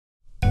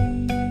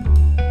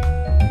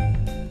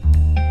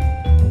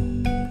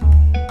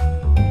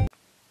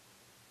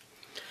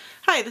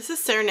Hi, this is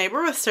Sarah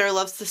Naber with Sarah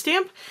Loves to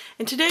Stamp,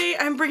 and today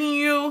I'm bringing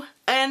you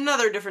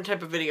another different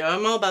type of video.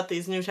 I'm all about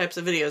these new types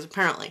of videos,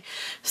 apparently.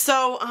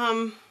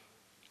 So,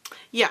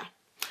 yeah.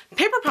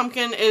 Paper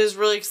Pumpkin is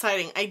really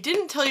exciting. I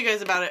didn't tell you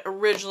guys about it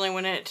originally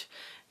when it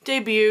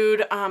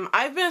debuted.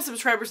 I've been a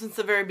subscriber since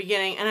the very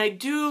beginning, and I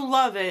do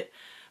love it.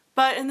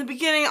 But in the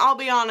beginning, I'll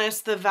be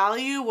honest, the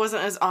value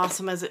wasn't as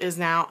awesome as it is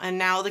now, and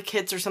now the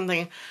kits are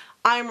something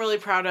I'm really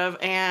proud of,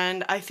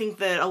 and I think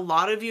that a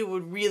lot of you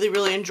would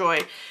really enjoy.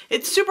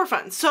 It's super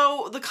fun.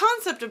 So the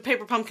concept of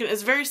Paper Pumpkin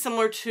is very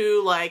similar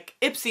to like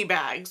Ipsy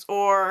bags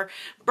or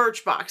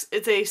Birchbox.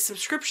 It's a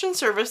subscription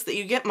service that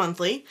you get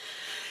monthly,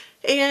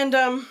 and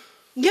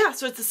yeah,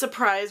 so it's a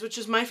surprise, which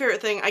is my favorite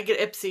thing. I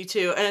get Ipsy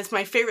too, and it's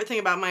my favorite thing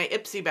about my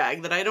Ipsy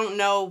bag that I don't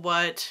know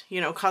what,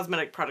 you know,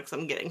 cosmetic products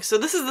I'm getting. So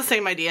this is the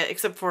same idea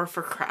except for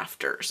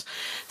crafters.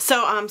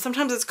 So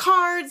sometimes it's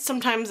cards,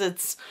 sometimes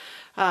it's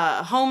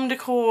home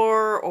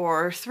decor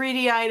or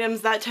 3D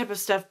items, that type of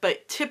stuff,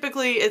 but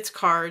typically it's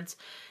cards,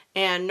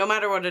 and no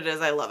matter what it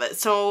is, I love it.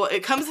 So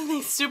it comes in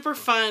these super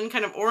fun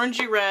kind of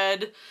orangey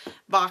red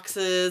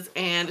boxes,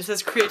 and it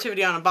says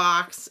creativity on a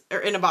box, or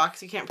in a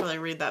box. You can't probably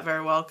read that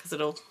very well because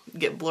it'll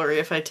get blurry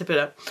if I tip it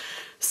up.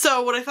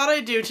 So what I thought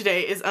I'd do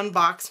today is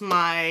unbox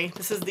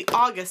this is the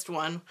August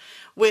one,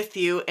 with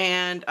you,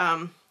 and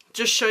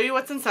just show you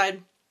what's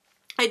inside.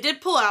 I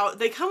did pull out,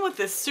 they come with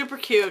this super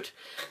cute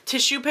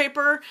tissue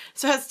paper.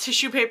 So it has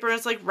tissue paper and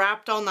it's like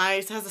wrapped all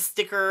nice. It has a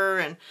sticker,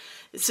 and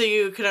so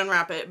you could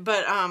unwrap it.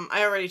 But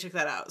I already took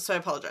that out, so I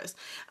apologize.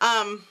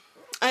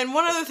 And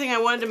one other thing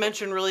I wanted to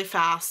mention really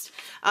fast.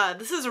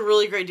 This is a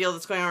really great deal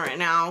that's going on right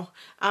now.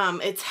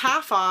 It's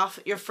half off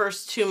your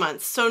first 2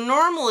 months. So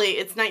normally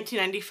it's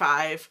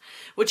 $19.95,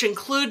 which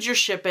includes your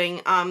shipping.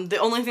 The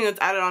only thing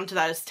that's added on to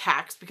that is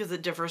tax, because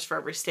it differs for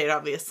every state,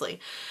 obviously.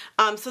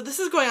 So this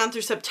is going on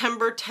through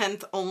September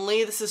 10th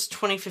only. This is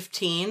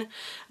 2015.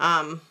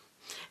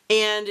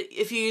 And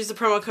if you use the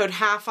promo code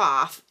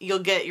HALFOFF, you'll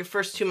get your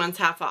first 2 months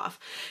half off.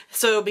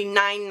 So it'll be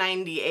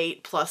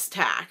 $9.98 plus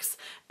tax.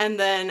 And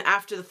then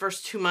after the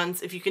first 2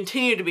 months, if you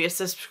continue to be a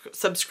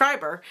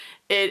subscriber,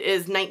 it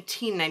is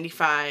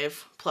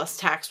 $19.95 plus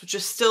tax, which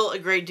is still a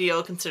great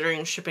deal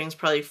considering shipping is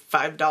probably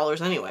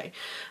 $5 anyway.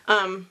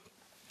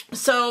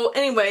 So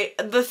anyway,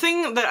 the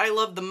thing that I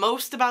love the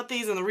most about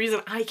these, and the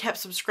reason I kept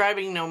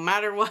subscribing no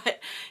matter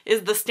what,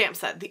 is the stamp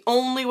set. The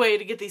only way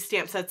to get these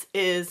stamp sets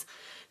is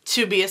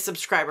to be a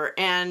subscriber,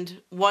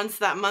 and once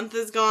that month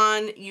is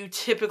gone, you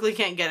typically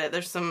can't get it.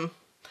 There's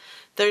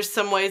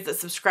some ways that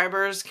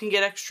subscribers can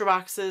get extra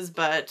boxes,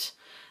 but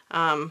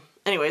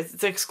anyways,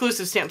 it's an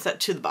exclusive stamp set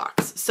to the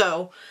box.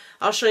 So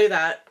I'll show you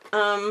that.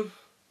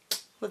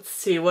 Let's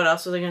see, what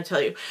else was I going to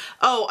tell you?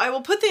 Oh, I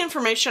will put the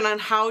information on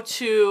how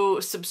to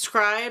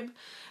subscribe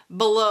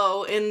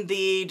below in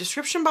the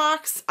description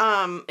box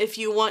if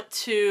you want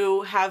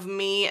to have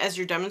me as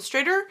your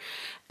demonstrator.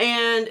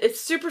 And it's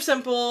super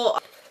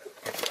simple.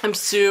 I'm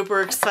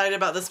super excited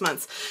about this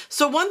month.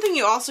 So one thing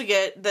you also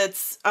get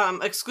that's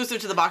exclusive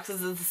to the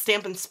boxes is the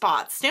Stampin'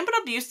 Spots. Stampin'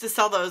 Up! Used to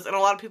sell those, and a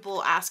lot of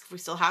people ask if we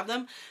still have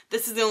them.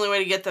 This is the only way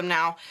to get them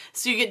now.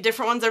 So you get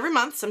different ones every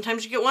month.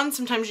 Sometimes you get one,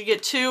 sometimes you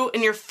get two.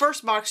 In your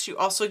first box you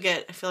also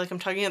get, I feel like I'm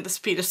talking at the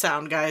speed of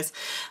sound, guys.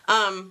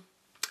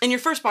 In your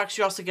first box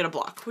you also get a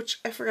block, which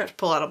I forgot to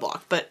pull out a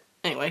block, but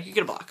anyway, you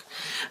get a block.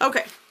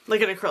 Okay, like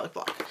an acrylic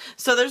block.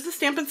 So there's the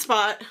Stampin'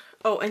 Spot.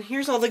 Oh, and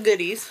here's all the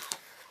goodies.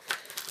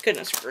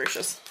 Goodness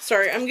gracious.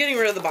 Sorry, I'm getting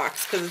rid of the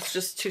box because it's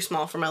just too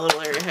small for my little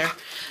area here.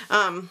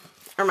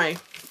 Or my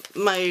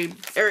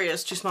area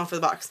is too small for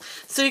the box.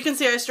 So you can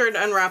see I started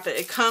to unwrap it.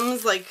 It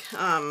comes like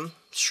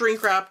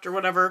shrink wrapped or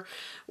whatever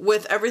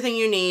with everything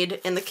you need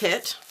in the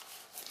kit.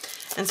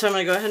 And so I'm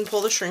going to go ahead and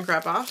pull the shrink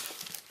wrap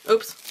off.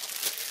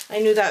 Oops. I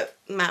knew that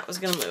mat was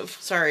going to move.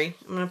 Sorry.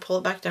 I'm going to pull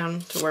it back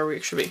down to where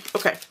we should be.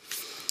 Okay.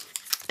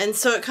 And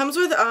so it comes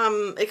with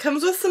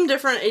some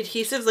different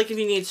adhesives, like if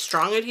you need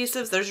strong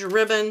adhesives, there's your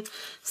ribbon,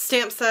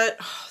 stamp set.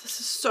 Oh,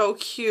 this is so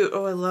cute.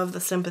 Oh, I love the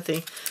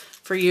sympathy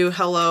for you.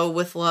 Hello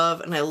with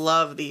love. And I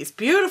love these.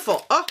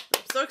 Beautiful. Oh,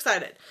 I'm so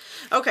excited.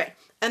 Okay.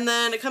 And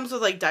then it comes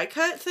with like die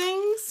cut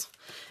things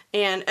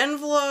and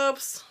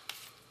envelopes.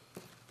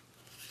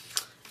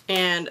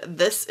 And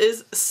this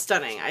is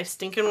stunning. I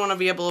stinking want to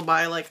be able to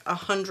buy like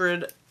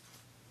 100,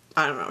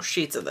 I don't know,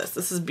 sheets of this.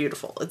 This is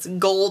beautiful. It's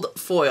gold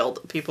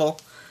foiled,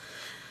 people.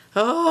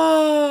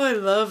 Oh, I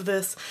love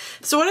this.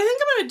 So what I think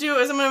I'm going to do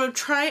is I'm going to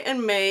try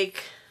and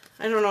make,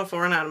 I don't know if I'll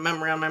run out of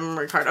memory on my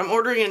memory card. I'm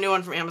ordering a new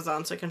one from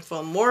Amazon so I can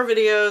film more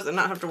videos and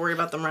not have to worry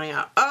about them running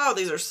out. Oh,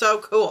 these are so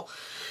cool.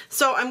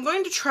 So I'm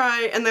going to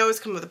try, and they always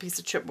come with a piece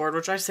of chipboard,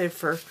 which I save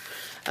for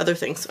other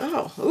things.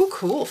 Oh, ooh,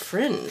 cool,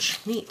 fringe,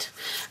 neat.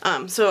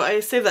 So I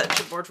save that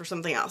chipboard for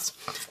something else.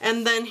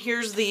 And then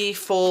here's the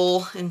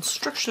full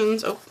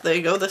instructions. Oh, there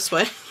you go, this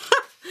way.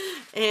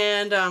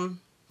 And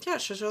yeah,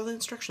 it shows you all the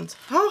instructions.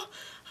 Oh,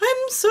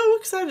 I'm so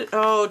excited.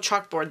 Oh,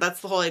 chalkboard.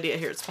 That's the whole idea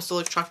here. It's supposed to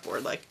look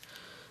chalkboard like.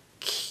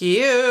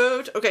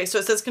 Cute. Okay, so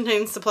it says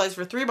contains supplies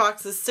for 3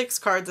 boxes, 6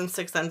 cards, and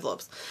 6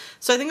 envelopes.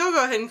 So I think I'll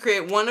go ahead and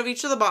create one of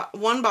each of the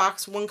one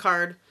box, 1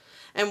 card,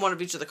 and 1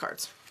 of each of the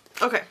cards.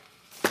 Okay.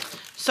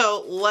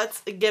 So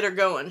let's get her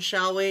going,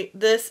 shall we?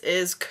 This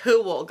is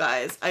cool,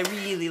 guys. I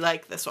really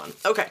like this one.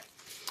 Okay.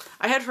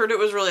 I had heard it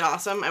was really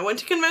awesome. I went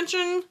to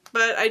convention,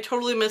 but I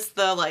totally missed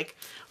the, like,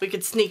 we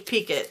could sneak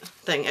peek it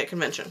thing at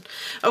convention.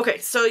 Okay,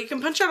 so you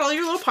can punch out all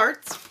your little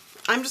parts.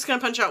 I'm just going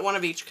to punch out one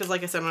of each because,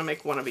 like I said, I'm going to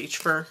make one of each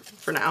for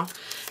now.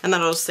 And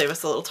that'll just save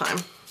us a little time.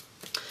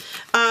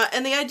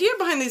 And the idea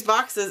behind these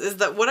boxes is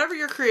that whatever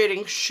you're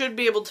creating should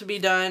be able to be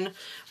done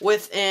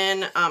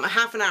within a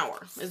half an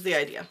hour is the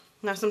idea.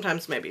 Now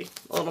sometimes maybe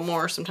a little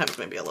more, sometimes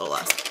maybe a little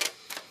less.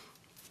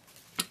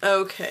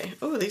 Okay.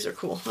 Oh, these are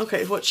cool.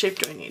 Okay, what shape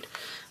do I need?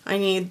 I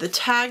need the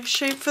tag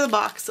shape for the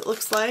box, it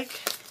looks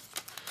like.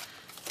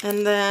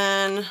 And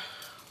then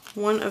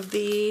one of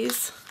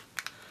these.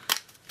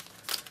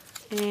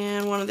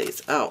 And one of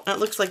these. Oh, and it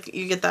looks like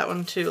you get that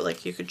one too.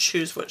 Like you could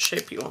choose what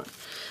shape you want.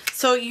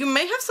 So you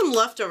may have some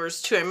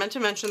leftovers too. I meant to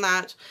mention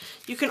that.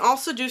 You can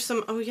also do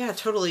some, oh yeah,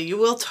 totally. You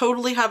will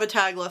totally have a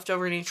tag left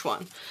over in each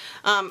one.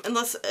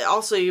 Unless,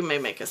 also you may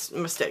make a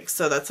mistake.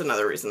 So that's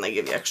another reason they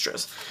give you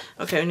extras.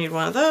 Okay, we need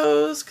one of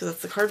those because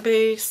that's the card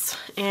base.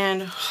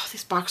 And oh,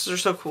 these boxes are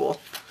so cool.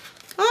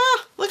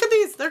 Ah, look at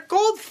these. They're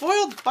gold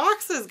foiled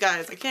boxes,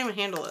 guys. I can't even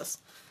handle this.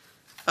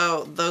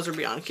 Oh, those are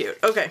beyond cute.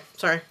 Okay,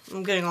 sorry.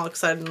 I'm getting all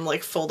excited and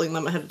like folding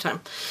them ahead of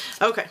time.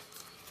 Okay.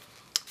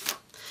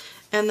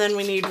 And then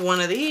we need one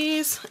of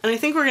these. And I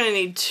think we're going to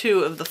need two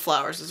of the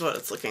flowers is what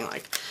it's looking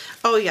like.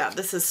 Oh yeah,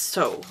 this is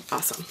so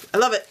awesome. I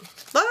love it.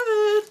 Love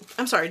it.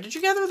 I'm sorry, did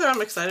you gather that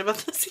I'm excited about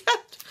this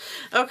yet?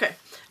 Okay.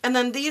 And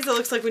then these, it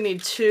looks like we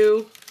need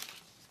two.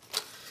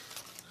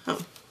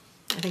 Oh,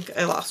 I think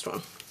I lost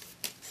one.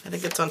 I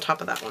think it's on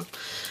top of that one.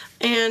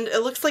 And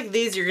it looks like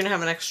these you're going to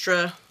have an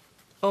extra.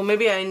 Oh,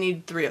 maybe I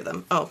need three of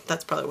them. Oh,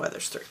 that's probably why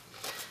there's three.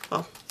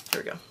 Well,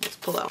 here we go. Let's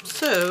pull out.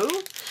 So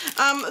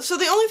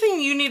the only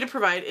thing you need to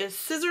provide is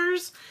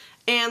scissors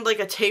and like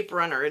a tape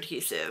runner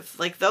adhesive.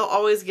 Like they'll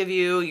always give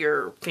you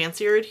your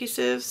fancier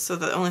adhesives, so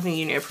the only thing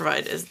you need to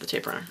provide is the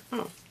tape runner.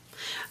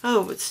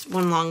 Oh, it's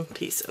one long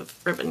piece of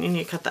ribbon. You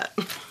need to cut that.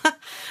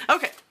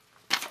 Okay.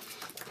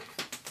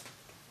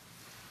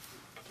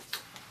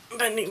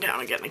 Bending down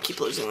again. I keep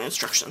losing the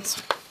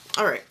instructions.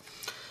 All right.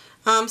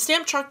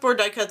 Stamp chalkboard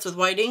die cuts with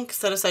white ink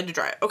set aside to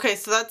dry. Okay,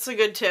 so that's a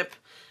good tip.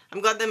 I'm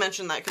glad they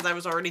mentioned that because I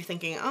was already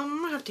thinking,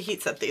 I'm gonna have to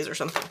heat set these or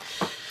something.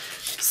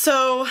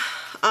 So,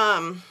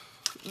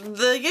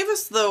 they gave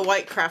us the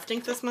white craft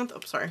ink this month. Oh,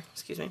 sorry,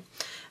 excuse me.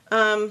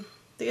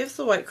 They gave us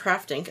the white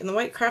craft ink, and the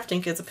white craft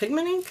ink is a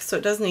pigment ink, so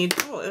it does need,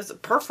 oh, it was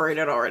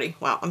perforated already.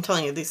 Wow, I'm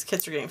telling you, these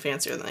kits are getting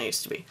fancier than they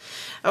used to be.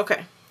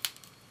 Okay.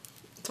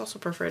 It's also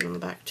perforated on the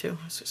back too.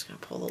 I was just gonna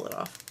pull the lid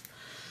off.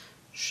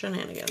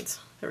 Shenanigans.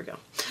 There we go.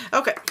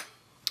 Okay.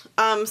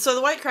 So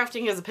the white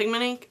crafting is a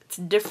pigment ink. It's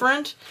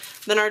different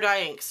than our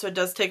dye ink, so it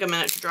does take a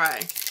minute to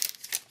dry.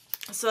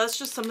 So that's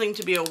just something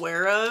to be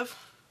aware of.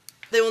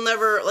 They will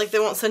never, like, they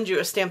won't send you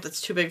a stamp that's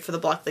too big for the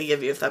block they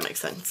give you, if that makes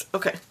sense.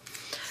 Okay.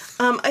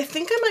 I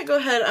think I might go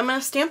ahead, I'm going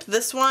to stamp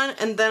this one,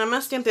 and then I'm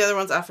going to stamp the other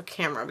ones off of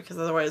camera, because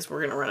otherwise we're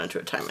going to run into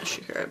a time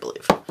issue here, I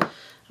believe.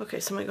 Okay,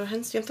 so I'm going to go ahead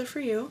and stamp that for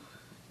you.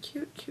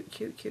 Cute, cute,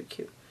 cute, cute,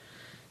 cute.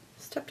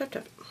 Step, tap,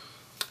 tap.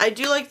 I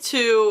do like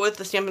to, with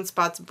the Stampin'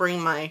 Spots,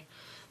 bring my,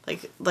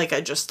 like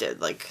I just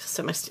did, like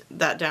set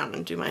that down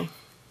and do my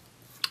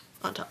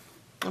on top.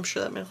 I'm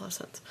sure that made a lot of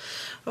sense.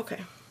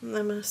 Okay, and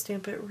I'm going to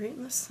stamp it right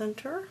in the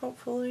center,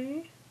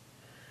 hopefully.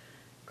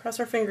 Cross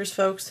our fingers,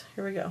 folks.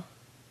 Here we go.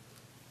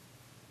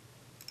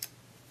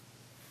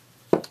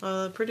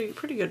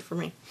 Pretty good for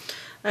me.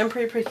 I'm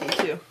pretty picky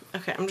too.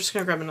 Okay, I'm just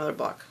going to grab another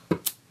block,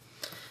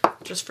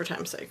 just for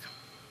time's sake.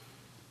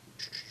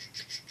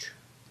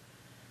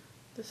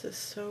 This is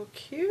so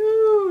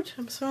cute.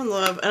 I'm so in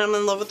love. And I'm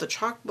in love with the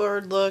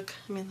chalkboard look.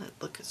 I mean, that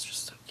look is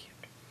just so cute.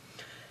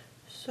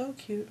 So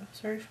cute.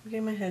 Sorry for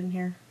getting my head in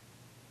here.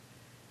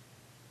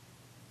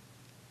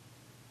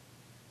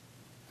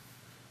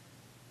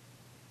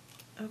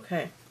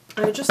 Okay.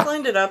 I just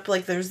lined it up,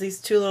 like there's these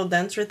two little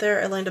dents right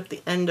there. I lined up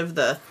the end of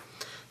the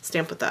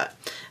stamp with that.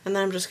 And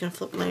then I'm just going to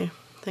flip my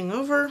thing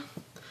over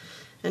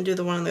and do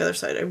the one on the other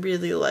side. I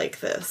really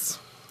like this.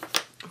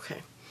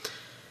 Okay.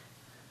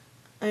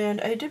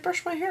 And I did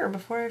brush my hair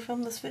before I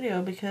filmed this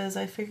video because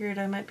I figured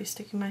I might be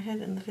sticking my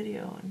head in the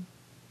video, and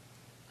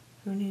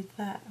who needs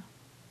that?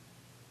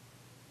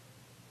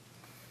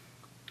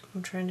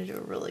 I'm trying to do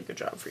a really good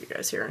job for you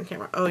guys here on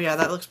camera. Oh yeah,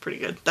 that looks pretty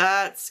good.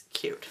 That's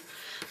cute.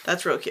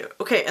 That's real cute.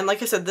 Okay, and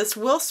like I said, this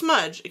will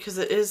smudge because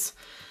it is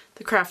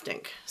the craft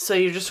ink. So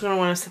you're just going to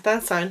want to set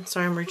that aside.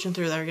 Sorry, I'm reaching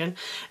through there again.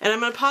 And I'm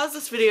going to pause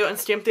this video and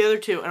stamp the other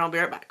two, and I'll be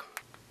right back.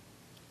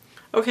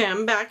 Okay,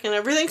 I'm back and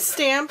everything's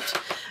stamped.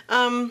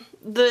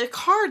 The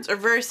cards are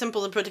very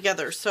simple to put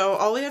together, so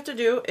all we have to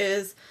do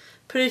is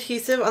put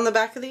adhesive on the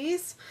back of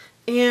these,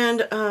 and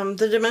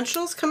the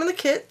dimensionals come in the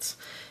kit.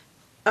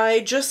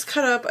 I just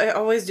cut up, I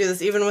always do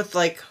this, even with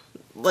like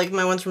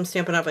my ones from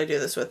Stampin' Up! I do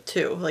this with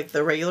too, like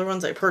the regular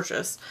ones I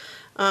purchase.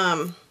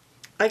 I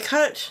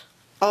cut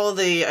all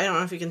the, I don't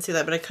know if you can see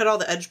that, but I cut all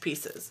the edge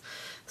pieces.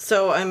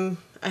 So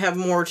I have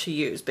more to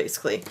use,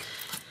 basically.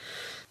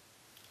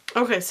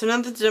 Okay, so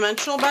now that the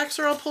dimensional backs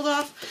are all pulled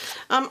off,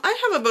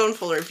 I have a bone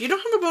folder. If you don't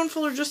have a bone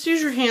folder, just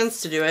use your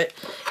hands to do it.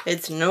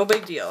 It's no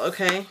big deal,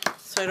 okay?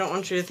 So I don't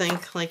want you to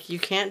think like you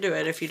can't do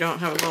it if you don't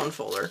have a bone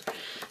folder,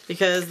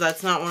 because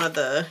that's not one of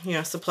the, you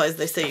know, supplies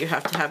they say you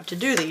have to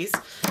do these.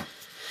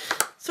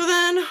 So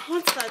then,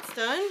 once that's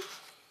done,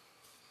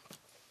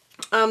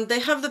 they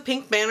have the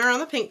pink banner on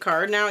the pink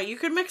card. Now, you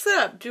could mix it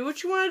up. Do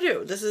what you want to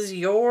do. This is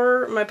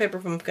my paper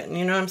pumpkin.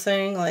 You know what I'm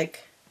saying?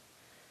 Like,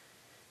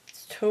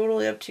 it's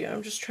totally up to you.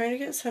 I'm just trying to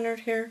get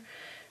centered here.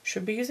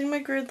 Should be using my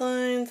grid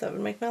lines. That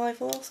would make my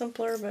life a little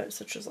simpler, but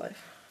such is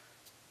life.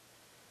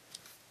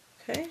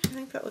 Okay, I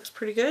think that looks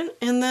pretty good.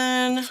 And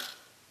then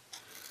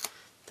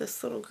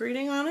this little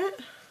greeting on it.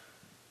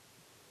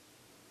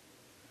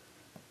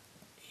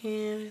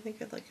 And I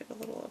think I'd like it a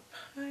little up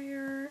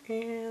higher,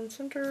 and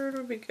centered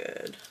would be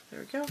good.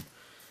 There we go.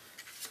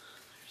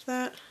 There's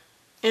that.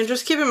 And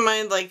just keep in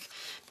mind, like,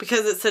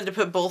 because it said to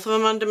put both of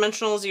them on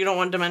dimensionals, you don't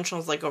want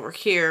dimensionals like over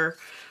here,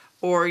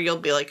 or you'll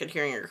be like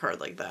adhering your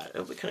card like that.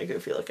 It'll be kind of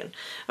goofy looking.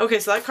 Okay,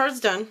 so that card's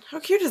done. How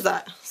cute is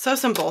that? So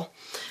simple.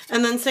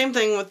 And then same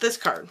thing with this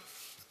card.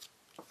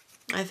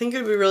 I think it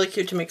would be really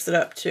cute to mix it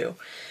up too.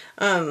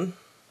 Let's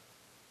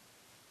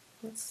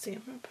see,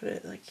 I'm gonna put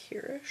it like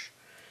here-ish.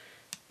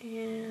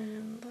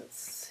 And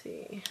let's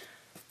see.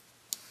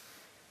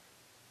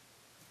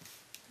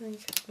 I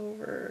think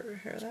over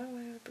here that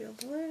way would be a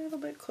little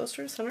bit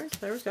closer to center.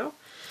 There we go.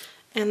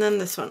 And then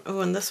this one.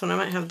 Oh, and this one I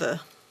might have the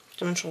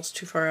dimensionals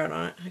too far out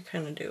on it. I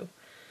kind of do.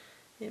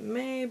 It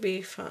may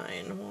be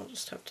fine. We'll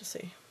just have to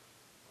see.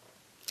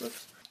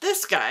 Oops.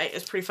 This guy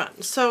is pretty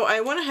fun. So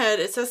I went ahead,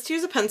 it says to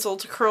use a pencil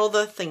to curl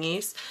the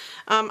thingies.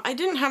 I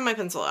didn't have my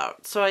pencil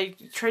out, so I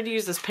tried to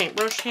use this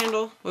paintbrush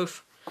handle.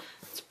 Oof.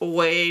 It's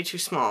way too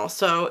small,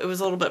 so it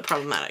was a little bit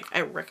problematic. I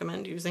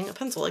recommend using a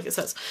pencil like it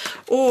says.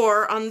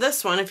 Or on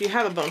this one, if you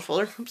have a bone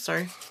folder, oops,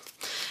 sorry,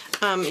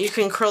 you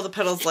can curl the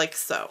petals like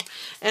so.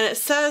 And it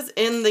says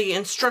in the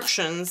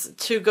instructions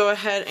to go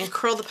ahead and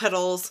curl the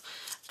petals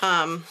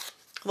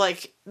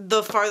like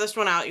the farthest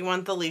one out, you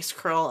want the least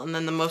curl, and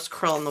then the most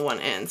curl in the one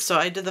in. So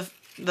I did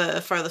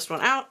the farthest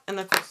one out and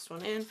the closest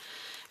one in,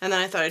 and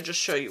then I thought I'd just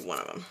show you one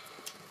of them.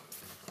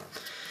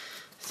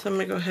 So I'm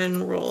going to go ahead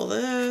and roll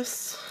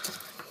this.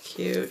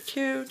 Cute,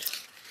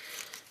 cute.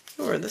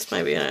 Or this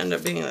might be end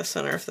up being the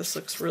center if this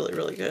looks really,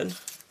 really good.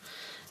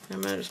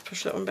 I'm going to just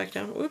push that one back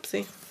down.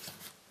 Whoopsie.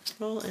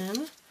 Roll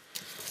in.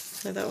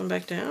 Lay that one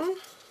back down.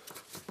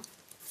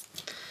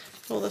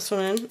 Roll this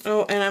one in.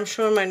 Oh, and I'm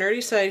showing my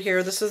nerdy side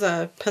here. This is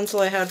a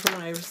pencil I had from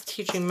when I was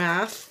teaching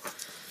math.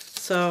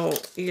 So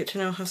you get to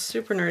know how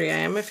super nerdy I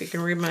am if you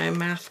can read my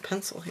math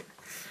pencil here.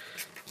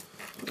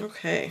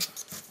 Okay.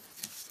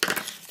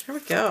 There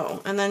we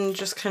go. And then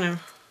just kind of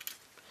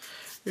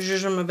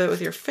zhuzh them a bit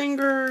with your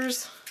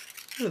fingers.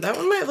 Ooh, that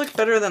one might look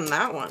better than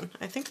that one.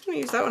 I think I'm going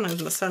to use that one in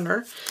the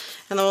center.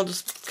 And then we'll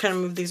just kind of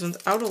move these ones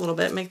out a little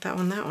bit, make that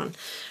one that one.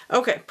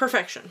 Okay,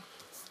 perfection.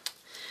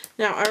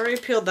 Now, I already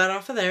peeled that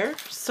off of there.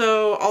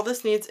 So all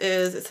this needs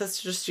is, it says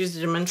to just use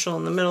the dimensional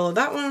in the middle of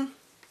that one.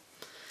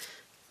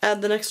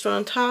 Add the next one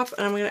on top,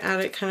 and I'm going to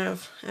add it kind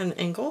of at an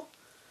angle.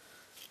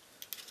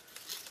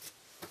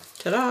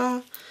 Ta-da!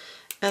 And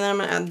then I'm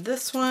going to add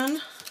this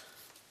one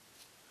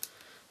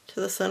to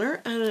the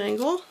center at an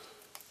angle.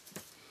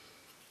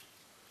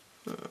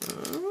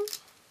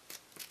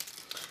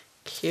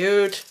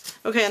 Cute.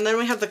 Okay, and then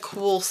we have the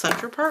cool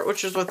center part,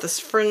 which is what this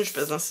fringe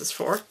business is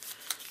for.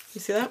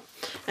 You see that?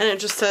 And it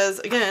just says,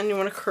 again, you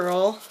want to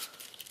curl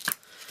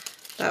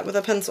that with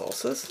a pencil.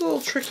 So this is a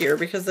little trickier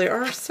because they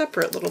are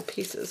separate little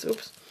pieces.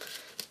 Oops.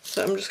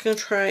 So I'm just going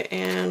to try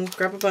and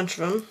grab a bunch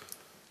of them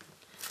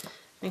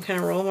and kind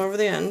of roll them over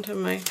the end of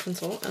my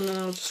pencil, and then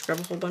I'll just grab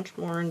a whole bunch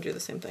more and do the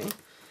same thing.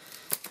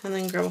 And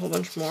then grab a whole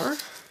bunch more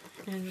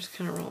and just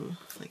kind of roll them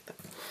like that.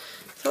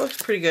 So it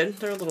looks pretty good.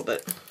 They're a little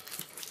bit,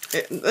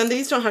 and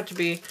these don't have to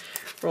be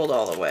rolled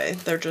all the way.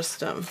 They're just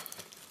to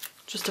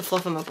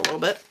fluff them up a little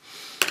bit.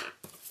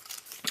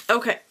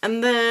 Okay,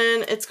 and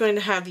then it's going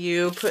to have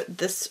you put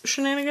this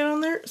shenanigan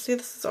on there. See,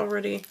 this is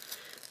already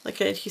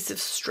like an adhesive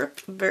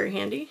strip, very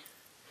handy.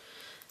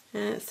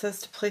 And it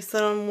says to place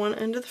that on one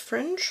end of the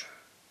fringe.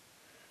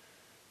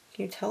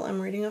 Can you tell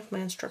I'm reading off my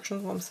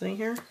instructions while I'm sitting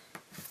here?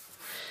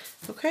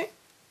 Okay,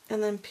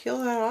 and then peel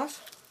that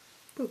off.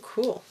 Ooh,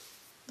 cool.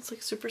 It's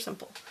like super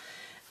simple.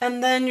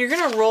 And then you're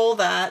gonna roll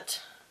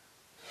that,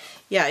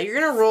 yeah, you're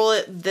gonna roll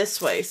it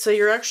this way. So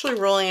you're actually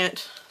rolling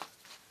it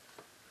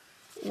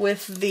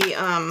with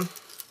the,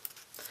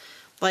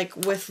 like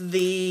with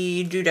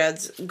the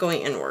doodads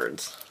going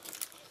inwards.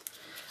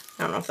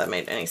 I don't know if that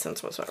made any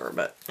sense whatsoever,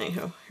 but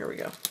anywho, here we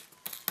go.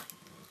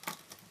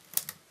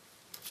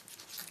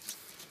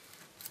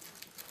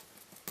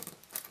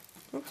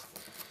 Oops.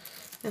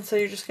 And so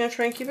you're just going to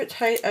try and keep it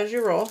tight as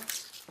you roll.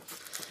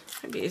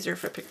 Might be easier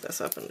if I pick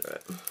this up and do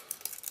it.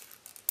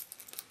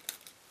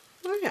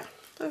 Oh yeah,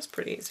 that was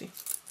pretty easy.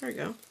 There we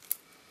go.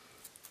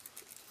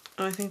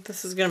 Oh, I think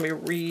this is going to be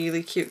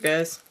really cute,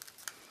 guys.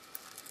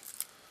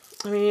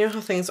 I mean, you know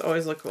how things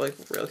always look like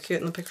real cute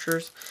in the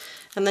pictures,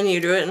 And then you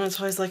do it and it's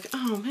always like,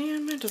 oh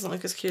man, mine doesn't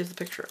look as cute as the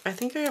picture. I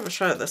think I have a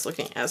shot at this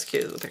looking as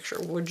cute as the picture.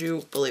 Would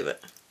you believe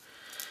it?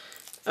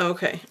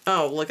 Okay.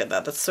 Oh, look at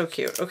that. That's so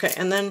cute. Okay,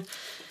 and then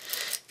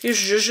you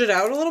zhuzh it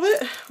out a little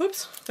bit.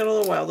 Whoops, got a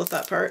little wild with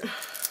that part.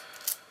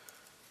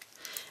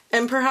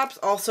 And perhaps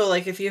also,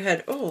 like, if you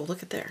had, oh,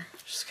 look at there.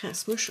 Just kind of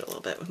smoosh it a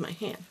little bit with my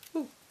hand.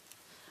 Ooh.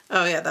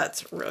 Oh yeah,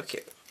 that's real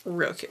cute.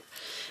 Real cute.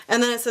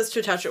 And then it says to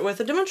attach it with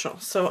a dimensional.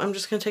 So I'm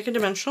just going to take a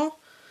dimensional,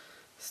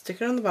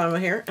 stick it on the bottom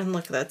of here, and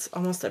look, that's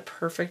almost a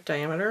perfect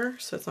diameter,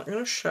 so it's not going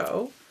to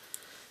show.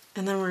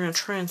 And then we're going to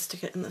try and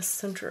stick it in the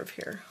center of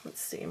here.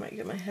 Let's see, I might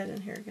get my head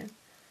in here again.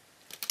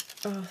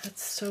 Oh,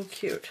 that's so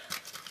cute.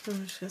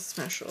 I'm just going to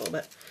smash it a little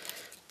bit.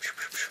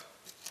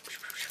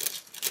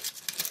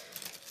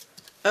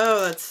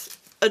 Oh, that's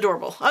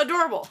adorable.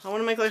 Adorable. I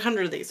want to make like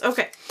 100 of these.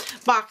 Okay,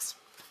 box.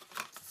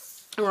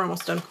 And we're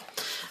almost done.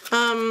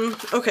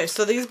 Okay,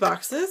 so these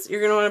boxes, you're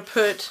going to want to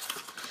put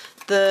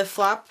the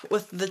flap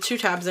with the 2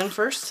 tabs in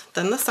first,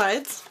 then the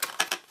sides.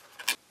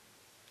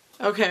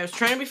 Okay, I was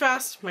trying to be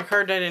fast. My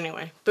card died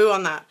anyway. Boo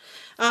on that.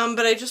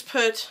 But I just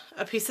put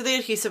a piece of the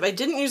adhesive. I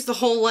didn't use the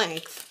whole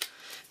length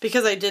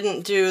because I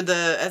didn't do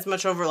as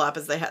much overlap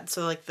as they had.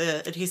 So like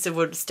the adhesive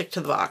would stick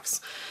to the box.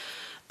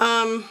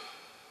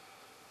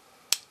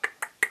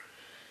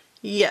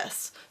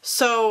 Yes.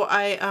 So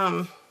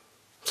I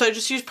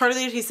just used part of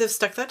the adhesive,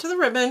 stuck that to the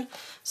ribbon,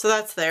 so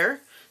that's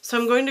there. So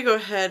I'm going to go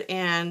ahead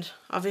and,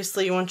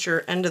 obviously you want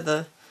your end of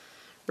the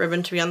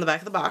ribbon to be on the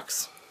back of the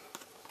box.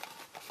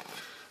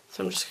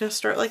 So I'm just going to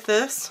start like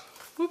this.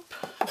 Whoop.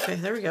 Okay,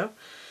 there we go.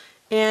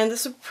 And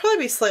this would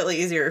probably be slightly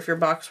easier if your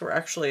box were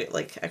actually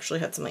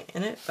had something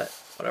in it, but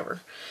whatever.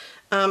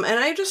 And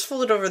I just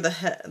folded over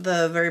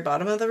the very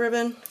bottom of the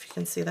ribbon, if you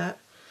can see that.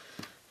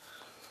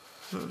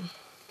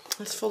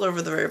 Let's fold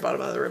over the very bottom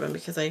of the ribbon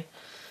because I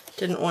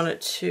didn't want it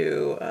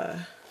to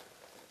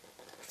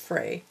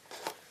fray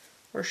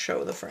or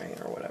show the fraying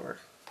or whatever.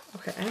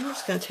 Okay, I'm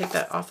just going to take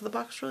that off of the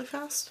box really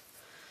fast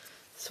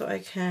so I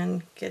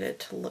can get it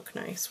to look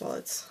nice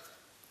while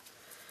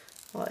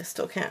I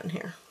still can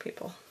here,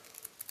 people.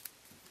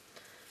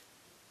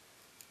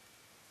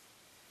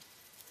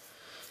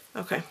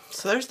 Okay,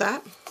 so there's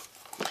that.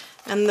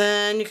 And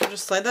then you can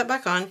just slide that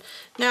back on.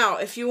 Now,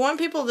 if you want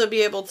people to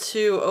be able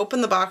to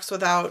open the box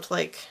without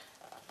like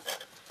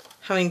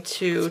having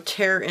to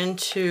tear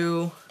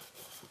into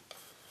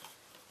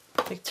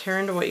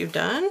what you've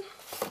done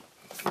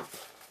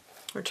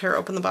or tear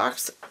open the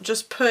box,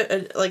 just put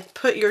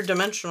your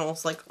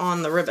dimensionals like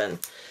on the ribbon,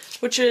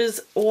 which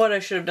is what I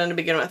should have done to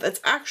begin with.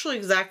 It's actually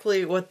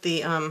exactly what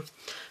the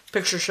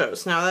picture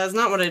shows. Now that's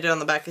not what I did on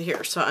the back of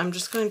here, so I'm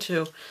just going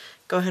to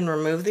go ahead and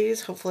remove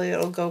these. Hopefully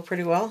it'll go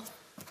pretty well.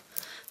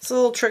 It's a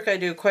little trick I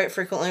do quite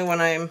frequently when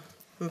I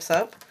mess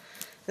up,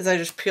 is I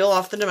just peel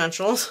off the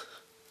dimensionals.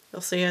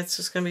 You'll see it's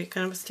just going to be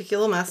kind of a sticky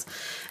little mess.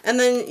 And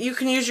then you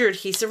can use your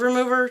adhesive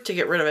remover to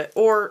get rid of it.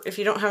 Or if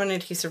you don't have an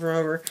adhesive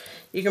remover,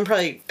 you can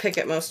probably pick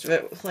at most of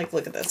it. Like,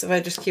 look at this. If I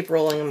just keep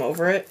rolling them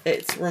over it,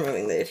 it's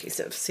removing the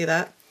adhesive. See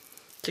that?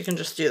 So you can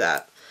just do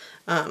that.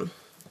 I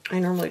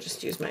normally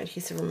just use my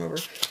adhesive remover.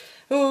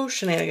 Oh,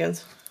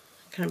 shenanigans.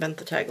 Kind of bent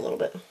the tag a little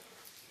bit.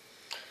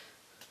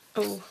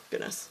 Oh,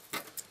 goodness.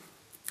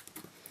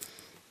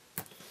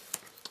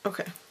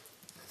 Okay.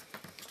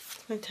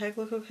 My tag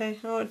look okay?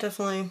 Oh, it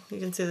definitely, you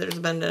can see there's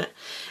a bend in it.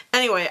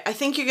 Anyway, I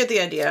think you get the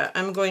idea.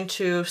 I'm going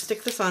to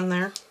stick this on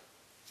there.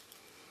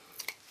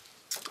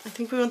 I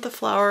think we want the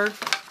flower.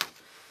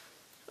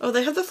 Oh,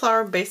 they have the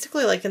flower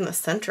basically like in the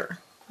center.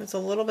 It's a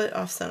little bit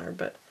off center,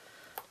 but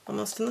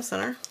almost in the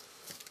center.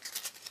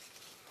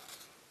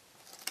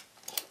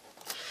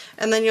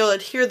 And then you'll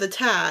adhere the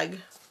tag.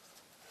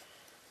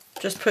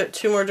 Just put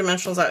 2 more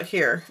dimensionals out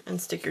here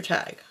and stick your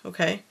tag,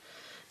 okay?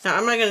 Now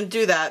I'm not going to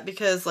do that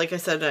because, like I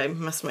said, I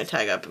messed my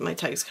tag up and my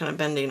tag's kind of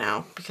bendy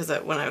now because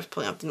when I was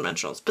pulling up the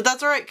dimensionals. But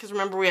that's alright because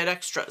remember we had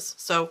extras,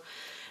 so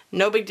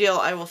no big deal,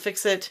 I will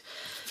fix it.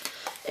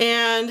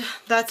 And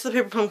that's the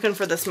paper pumpkin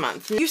for this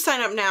month. If you sign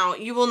up now,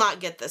 you will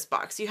not get this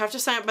box. You have to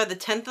sign up by the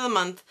 10th of the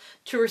month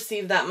to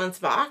receive that month's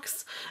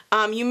box.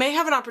 You may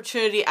have an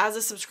opportunity as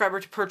a subscriber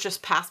to purchase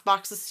past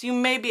boxes, so you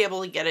may be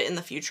able to get it in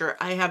the future.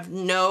 I have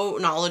no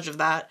knowledge of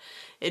that.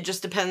 It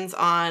just depends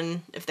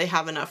on if they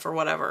have enough or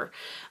whatever.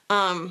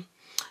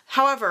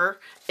 However,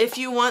 if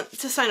you want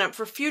to sign up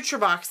for future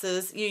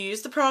boxes, you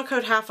use the promo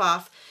code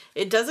HALFOFF.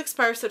 It does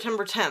expire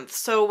September 10th.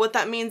 So what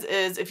that means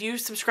is if you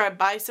subscribe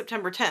by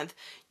September 10th,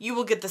 you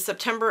will get the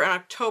September and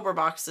October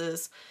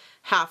boxes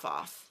half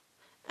off.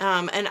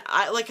 And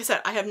like I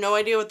said, I have no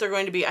idea what they're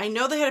going to be. I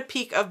know they had a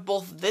peek of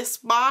both this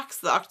box,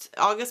 the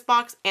August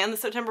box, and the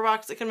September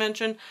box at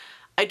convention.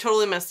 I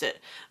totally missed it.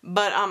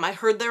 But I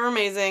heard they were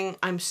amazing.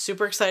 I'm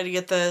super excited to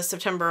get the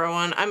September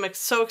one. I'm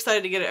so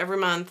excited to get it every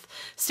month.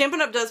 Stampin'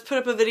 Up! Does put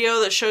up a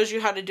video that shows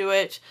you how to do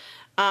it.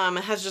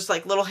 It has just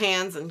like little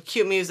hands and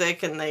cute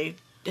music, and they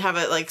have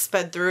it like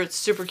sped through. It's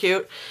super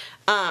cute.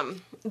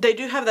 They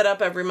do have that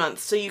up every month,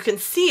 so you can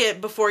see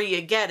it before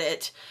you get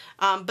it,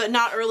 but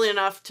not early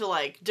enough to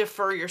like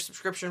defer your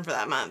subscription for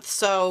that month.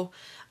 So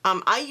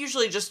I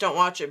usually just don't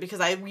watch it because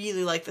I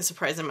really like the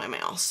surprise in my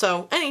mail.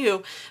 So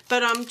anywho,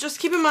 but just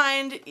keep in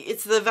mind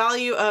it's the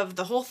value of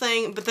the whole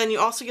thing, but then you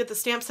also get the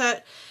stamp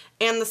set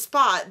and the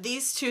spot.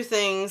 These two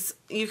things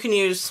you can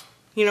use,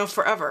 you know,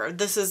 forever.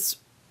 This is,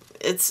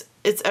 it's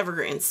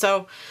evergreen.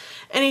 So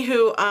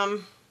anywho,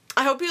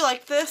 I hope you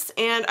like this,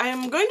 and I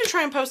am going to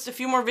try and post a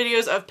few more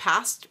videos of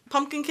past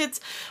pumpkin kits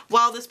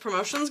while this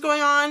promotion's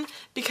going on,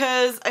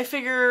 because I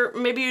figure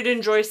maybe you'd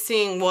enjoy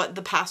seeing what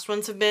the past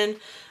ones have been,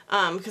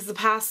 because the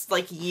past,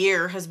 like,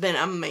 year has been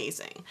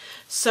amazing.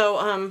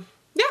 So,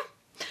 yeah.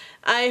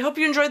 I hope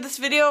you enjoyed this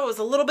video. It was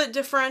a little bit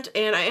different,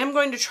 and I am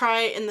going to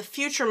try in the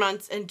future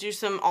months and do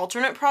some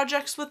alternate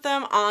projects with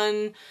them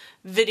on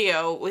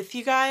video with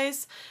you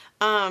guys.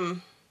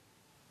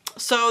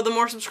 So the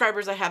more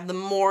subscribers I have, the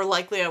more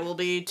likely I will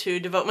be to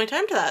devote my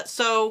time to that.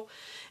 So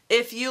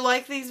if you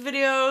like these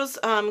videos,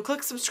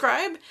 click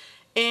subscribe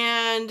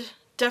and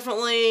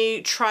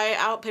definitely try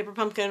out Paper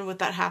Pumpkin with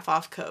that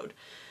half-off code.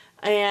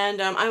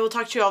 And I will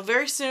talk to you all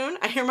very soon.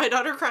 I hear my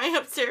daughter crying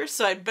upstairs,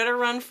 so I better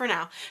run for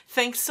now.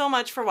 Thanks so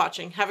much for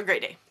watching. Have a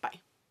great day. Bye.